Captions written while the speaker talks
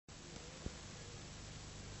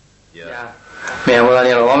Ya. Me llamo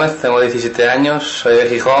Dani Gómez, tengo 17 años, soy de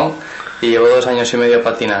Gijón y llevo 2 años y medio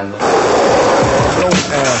patinando.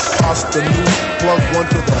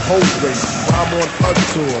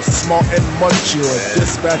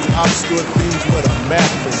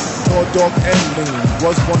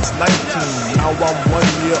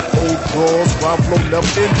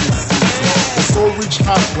 So reach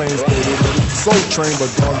high planes, baby, so trained, but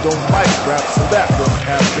don't like rap, so that won't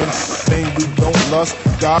happen. Thing we don't lust,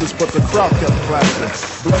 God is, but the crowd kept clapping.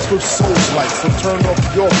 Blessed with souls light, so turn off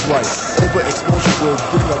your bright. Overexposure will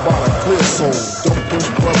bring about a clear soul. Don't push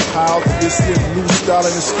blood piles, it's a new style,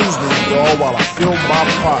 and excuse me, y'all, while I fill my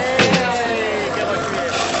pot.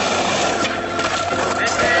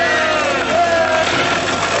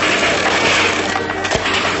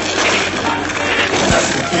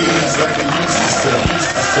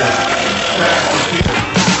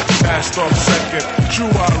 Fast off second, true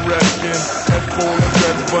I reckon. Head full of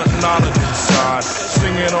red, but not inside.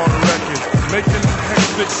 Singing on the record, making it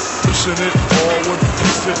hectic, pushing it forward,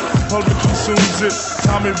 piece it, public consumes it.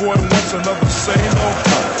 Tommy Boy wants another say no.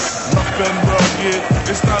 Rough and rugged,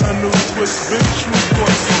 it's not a new twist. Big true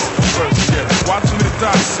voices first, yeah. Watching it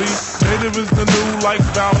die, see. Native is the new, like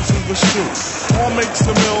balance in the shoe. All makes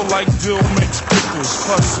a meal like dill makes pickles.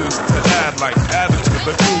 Pluses to add like added to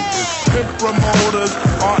the glucose. Pimp promoters,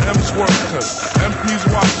 RM's workers, MP's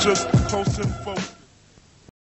watchers, posting folks.